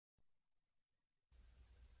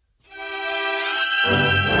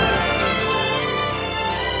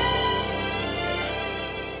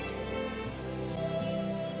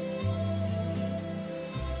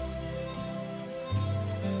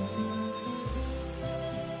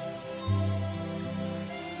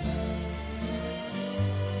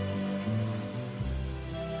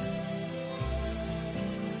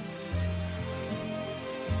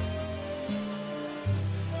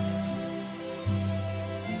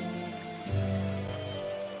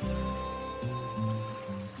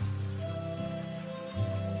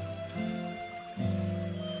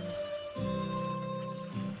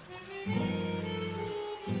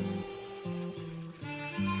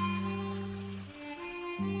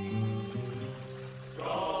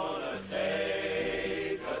Gonna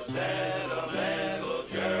take a sentimental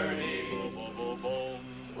journey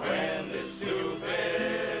when this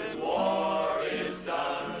stupid war is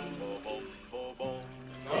done.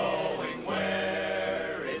 Going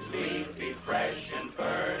where its leaf be fresh and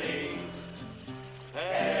burning,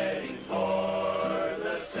 heading toward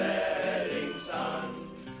the setting sun.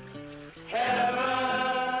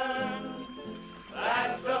 Heaven,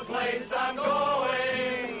 that's the place I'm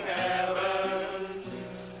going. Heaven,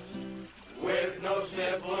 with no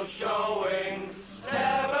sniffles showing.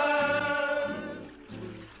 7,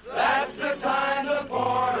 that's the time the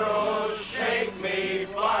portal shake me,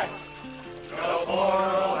 but the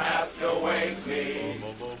portal have to wake me.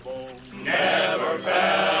 Never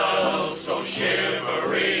felt so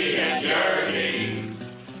shivery and yearning,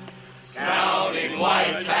 counting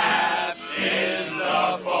white caps in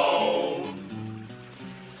the foam,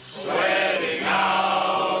 sweating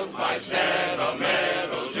out my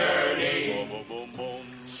sentimental journey,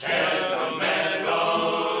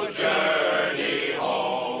 sentimental journey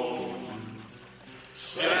home,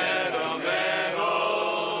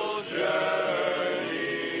 sentimental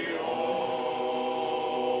journey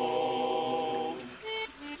home.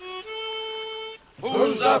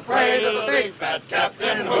 Who's afraid of the big fat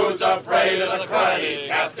captain? Who's afraid of the cruddy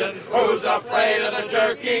captain? Who's afraid of the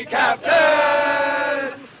jerky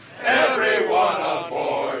captain? Everyone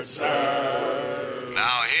aboard, sir.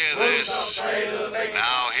 Now hear this.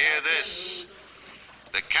 Now hear this.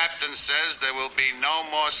 The captain says there will be no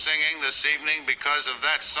more singing this evening because of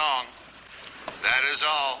that song. That is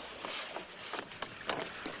all.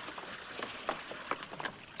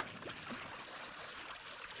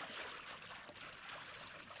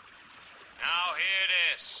 Now hear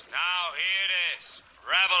this. Now hear this.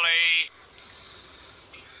 Reveille.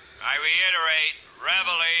 I reiterate,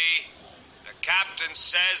 reveille. The captain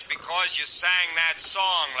says because you sang that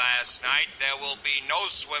song last night, there will be no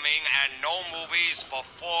swimming and no movies for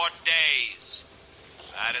 4 days.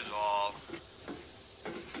 That is all.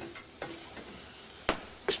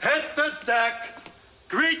 Hit the deck.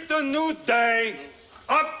 Greet the new day.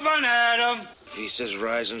 Up and at 'em. If he says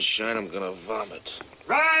rise and shine, I'm gonna vomit.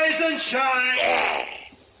 Rise and shine.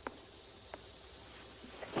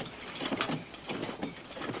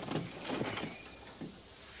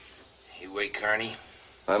 You awake, Carney?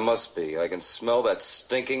 I must be. I can smell that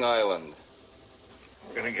stinking island.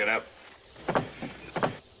 We're gonna get up.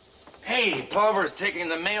 Hey, Pulver's taking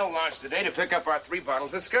the mail launch today to pick up our 3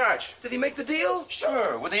 bottles of scotch. Did he make the deal?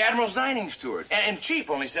 Sure, with the Admiral's dining steward. And cheap,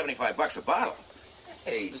 only $75 a bottle.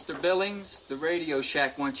 Hey. Mr. Billings, the Radio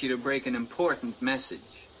Shack wants you to break an important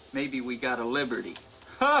message. Maybe we got a liberty.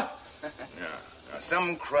 Huh? Now,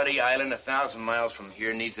 some cruddy island 1,000 miles from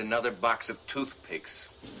here needs another box of toothpicks.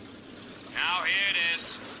 Now hear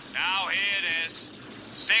this. Now hear this.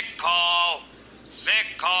 Sick call.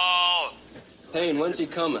 Sick call. Payne, when's he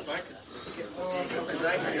coming? Hey,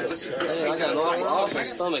 I got an awful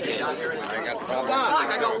stomach ache. I got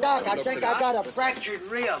problems. Doc, I think I got a fractured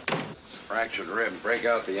rib. Fractured rib. Break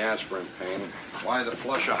out the aspirin, Payne. Why the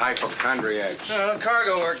flush of hypochondriacs?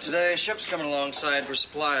 Cargo work today. Ship's coming alongside for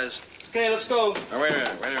supplies. Okay, let's go. Now, wait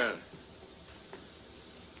a minute.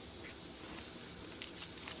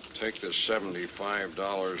 Take this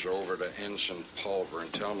 $75 over to Ensign Pulver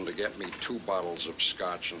and tell him to get me 2 bottles of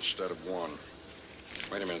scotch instead of 1.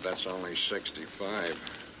 Wait a minute, that's only $65.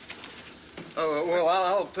 Oh, well,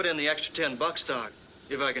 I'll put in the extra $10, Doc,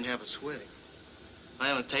 if I can have a swig. I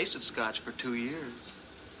haven't tasted scotch for 2 years.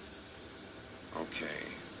 Okay,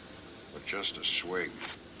 but just a swig.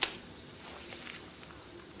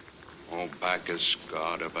 Oh, Bacchus,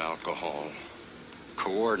 god of alcohol.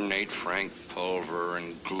 Coordinate Frank Pulver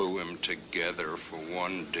and glue him together for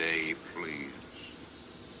 1 day, please.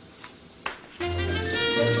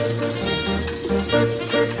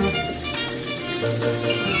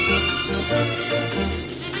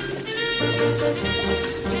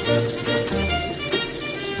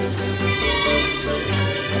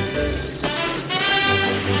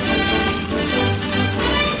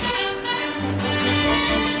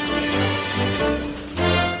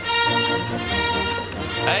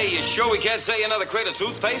 Hey, you sure we can't sell you another crate of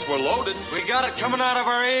toothpaste? We're loaded. We got it coming out of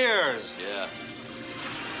our ears. Yeah.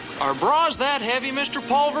 Are bras that heavy, Mr.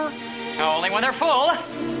 Pulver? Only when they're full.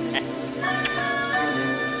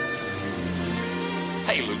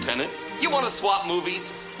 Hey, Lieutenant, you want to swap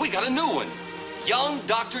movies? We got a new one. Young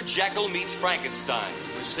Dr. Jekyll meets Frankenstein.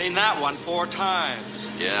 We've seen that one 4 times.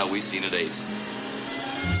 Yeah, we've seen it 8.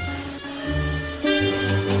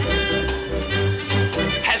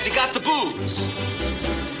 Has he got the booze?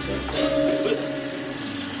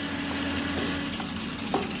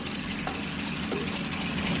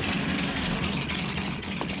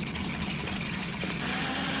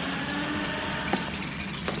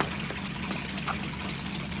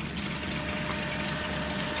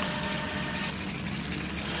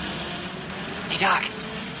 Hey, Doc.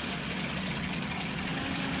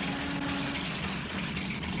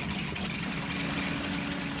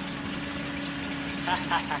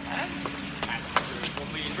 Passengers will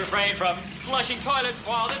please refrain from flushing toilets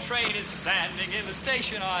while the train is standing in the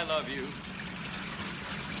station. I love you.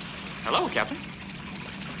 Hello, Captain.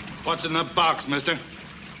 What's in the box, mister?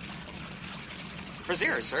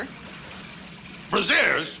 Braziers, sir.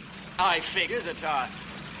 Braziers? I figure that,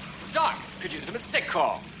 Doc could use them as sick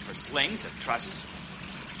call for slings and trusses.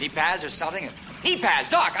 Knee pads or something. Knee pads,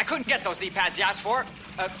 Doc! I couldn't get those knee pads you asked for.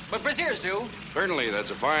 But braziers do. Certainly,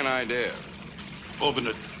 that's a fine idea. Open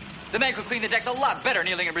it. The men could clean the decks a lot better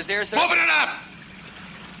kneeling in braziers, sir. Open it up!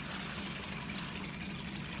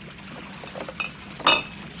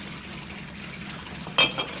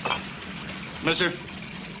 Mister,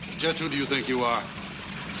 just who do you think you are?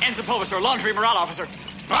 Ensign Pulver, sir. Laundry morale officer.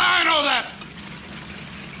 I know that!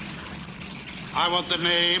 I want the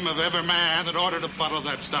name of every man that ordered a bottle of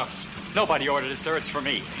that stuff. Nobody ordered it, sir. It's for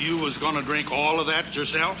me. You was gonna drink all of that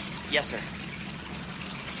yourself? Yes, sir.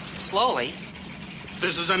 Slowly.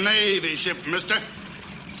 This is a Navy ship, mister.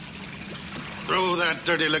 Throw that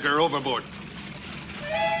dirty liquor overboard.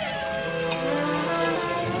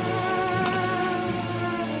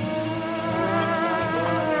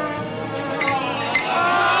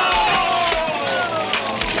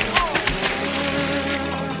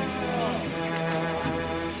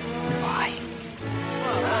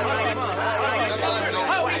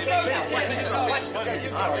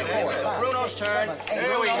 Bruno's turn.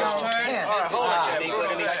 Bruno's turn. Hold it, Jim. Be good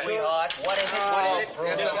to me, sweetheart. What is it?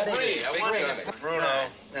 Bruno,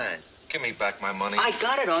 give me back my money. I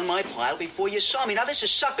got it on my pile before you saw me. Now, this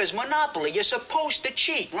is sucker's monopoly. You're supposed to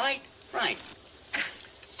cheat, right? Right.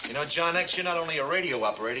 You know, John X, you're not only a radio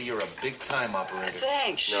operator, you're a big-time operator.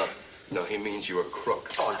 Thanks. No, he means you're a crook.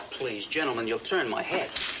 Oh, please, gentlemen, you'll turn my head.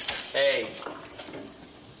 Hey.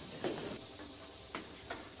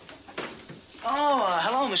 Oh,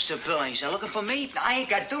 hello, Mr. Billings. Looking for me? I ain't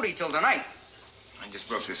got duty till tonight. I just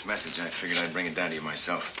broke this message. I figured I'd bring it down to you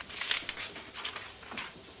myself.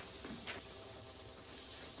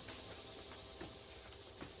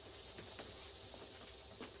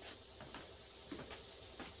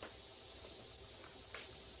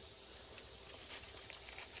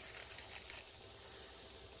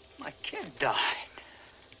 My kid died.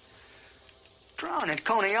 Drowned at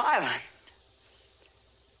Coney Island.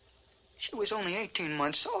 She was only 18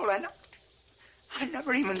 months old, and I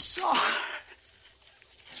never even saw her.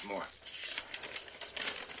 There's more.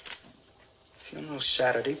 Funeral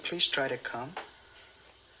Saturday. Please try to come.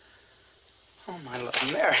 Oh, my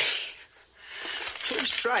love, Mary.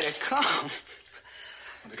 Please try to come.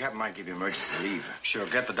 Well, the captain might give you emergency leave. Sure,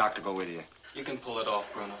 get the doctor, go with you. You can pull it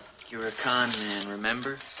off, Bruno. You're a con man,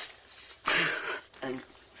 remember? And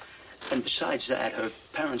besides that, her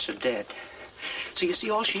parents are dead. So you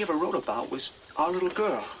see, all she ever wrote about was our little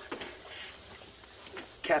girl.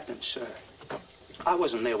 Captain, sir, I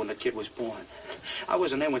wasn't there when the kid was born. I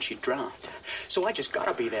wasn't there when she drowned. So I just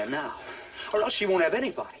gotta be there now. Or else she won't have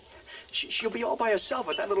anybody. She'll be all by herself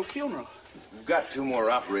at that little funeral. We've got 2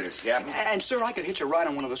 more operators, Captain. And, sir, I could hitch a ride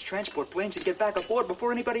on one of those transport planes and get back aboard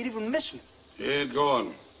before anybody'd even miss me. Get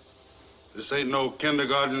going. This ain't no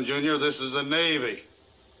kindergarten, Junior. This is the Navy.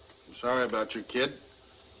 I'm sorry about your kid.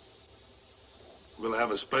 We'll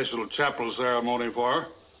have a special chapel ceremony for her.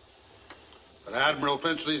 But Admiral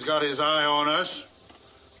Finchley's got his eye on us,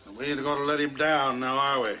 and we ain't gonna let him down now,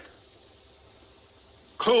 are we?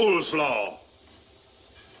 Coleslaw.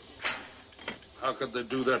 How could they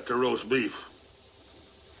do that to roast beef?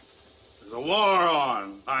 There's a war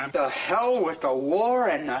on. The hell with the war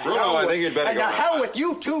and the Bruno, hell I with... think you'd better and go the now. hell with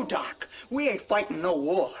you too, Doc. We ain't fighting no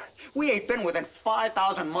war. We ain't been within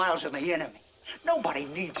 5,000 miles of the enemy. Nobody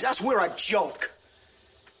needs us. We're a joke.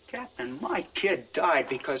 Captain, my kid died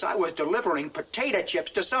because I was delivering potato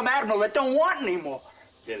chips to some admiral that don't want any more.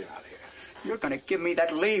 Get him out of here. You're gonna give me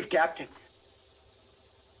that leave, Captain.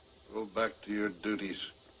 Go back to your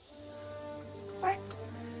duties. What?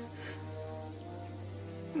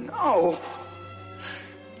 No.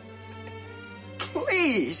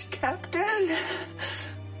 Please, Captain.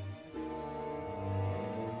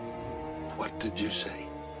 What did you say?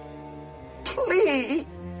 Please.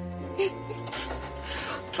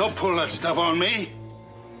 Don't pull that stuff on me.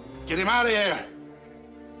 Get him out of here.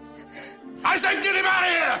 I said get him out of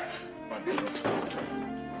here!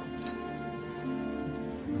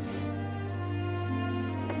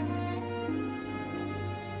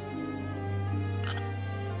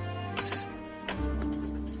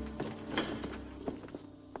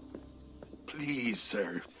 Please,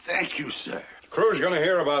 sir. Thank you, sir. Crew's gonna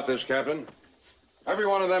hear about this, Captain. Every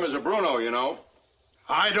one of them is a Bruno, you know.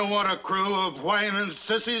 I don't want a crew of whining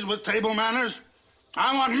sissies with table manners.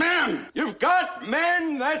 I want men. You've got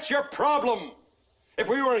men, that's your problem. If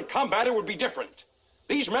we were in combat, it would be different.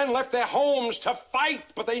 These men left their homes to fight,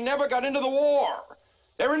 but they never got into the war.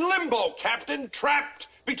 They're in limbo, Captain, trapped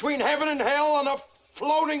between heaven and hell on a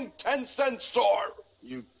floating 10-cent store.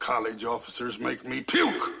 You college officers make me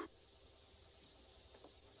puke.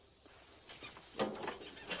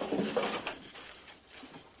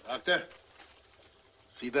 Doctor,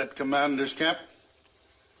 see that commander's cap?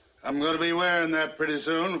 I'm going to be wearing that pretty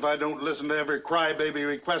soon if I don't listen to every crybaby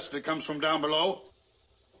request that comes from down below.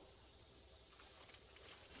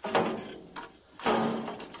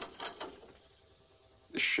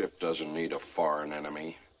 This ship doesn't need a foreign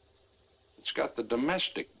enemy. It's got the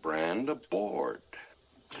domestic brand aboard.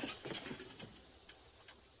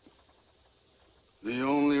 The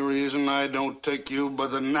only reason I don't take you by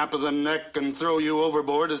the nape of the neck and throw you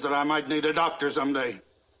overboard is that I might need a doctor someday.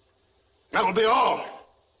 That'll be all.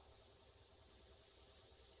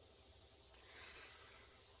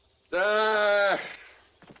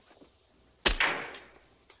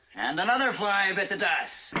 And another fly bit the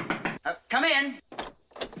dust. Come in.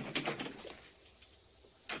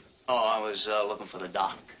 Oh, I was looking for the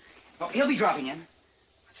doc. Oh, he'll be dropping in.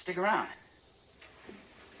 Stick around.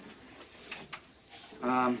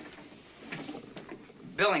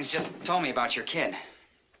 Billings just told me about your kid.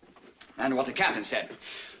 And what the captain said.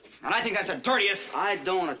 And I think that's the dirtiest... I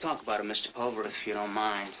don't want to talk about it, Mr. Pulver, if you don't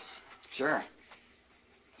mind. Sure.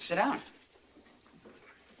 Sit down.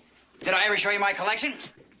 Did I ever show you my collection?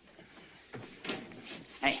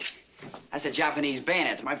 Hey, that's a Japanese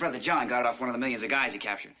bayonet. My brother John got it off one of the millions of guys he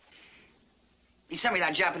captured. He sent me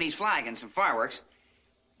that Japanese flag and some fireworks.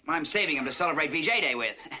 I'm saving him to celebrate VJ Day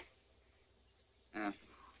with.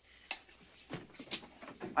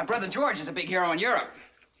 My brother George is a big hero in Europe.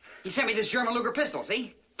 He sent me this German Luger pistol,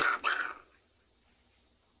 see?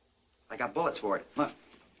 I got bullets for it. Look.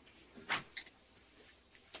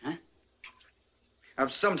 Huh?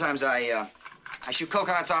 Sometimes I shoot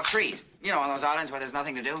coconuts off trees. You know, on those islands where there's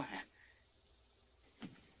nothing to do.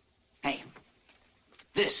 Hey,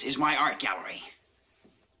 this is my art gallery.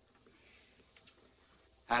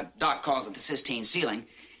 Doc calls it the Sistine Ceiling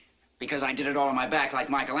because I did it all on my back like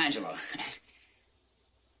Michelangelo.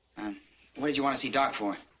 What did you want to see Doc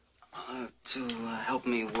for? To help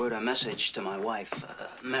me word a message to my wife,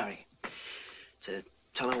 Mary. To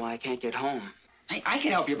tell her why I can't get home. Hey, I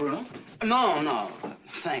can help you, Bruno. No.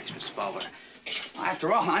 Thanks, Mr. Pulver.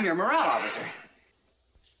 After all, I'm your morale officer.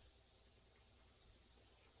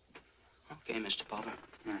 Okay, Mr. Pulver.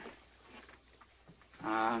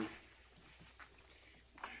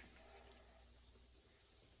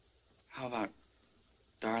 How about,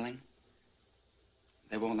 darling?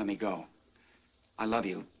 They won't let me go. I love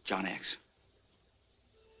you, John X.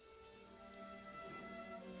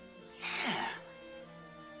 Yeah.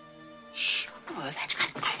 Sure, that's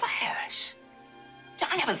kind of class.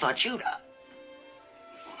 I never thought you'd...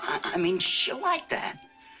 I mean, she'll like that.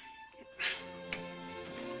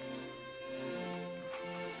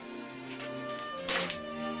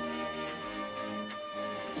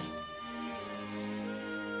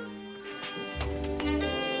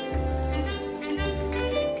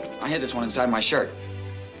 I hid this one inside my shirt.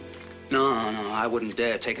 No, I wouldn't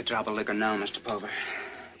dare take a drop of liquor now, Mr. Pulver.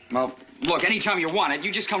 Well, look, anytime you want it,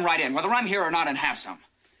 you just come right in, whether I'm here or not, and have some.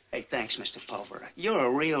 Hey, thanks, Mr. Pulver. You're a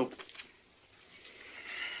real...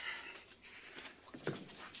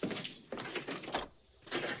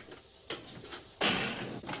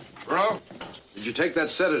 Bro, did you take that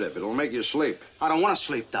sedative? It'll make you sleep. I don't want to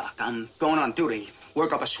sleep, Doc. I'm going on duty.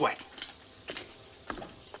 Work up a sweat.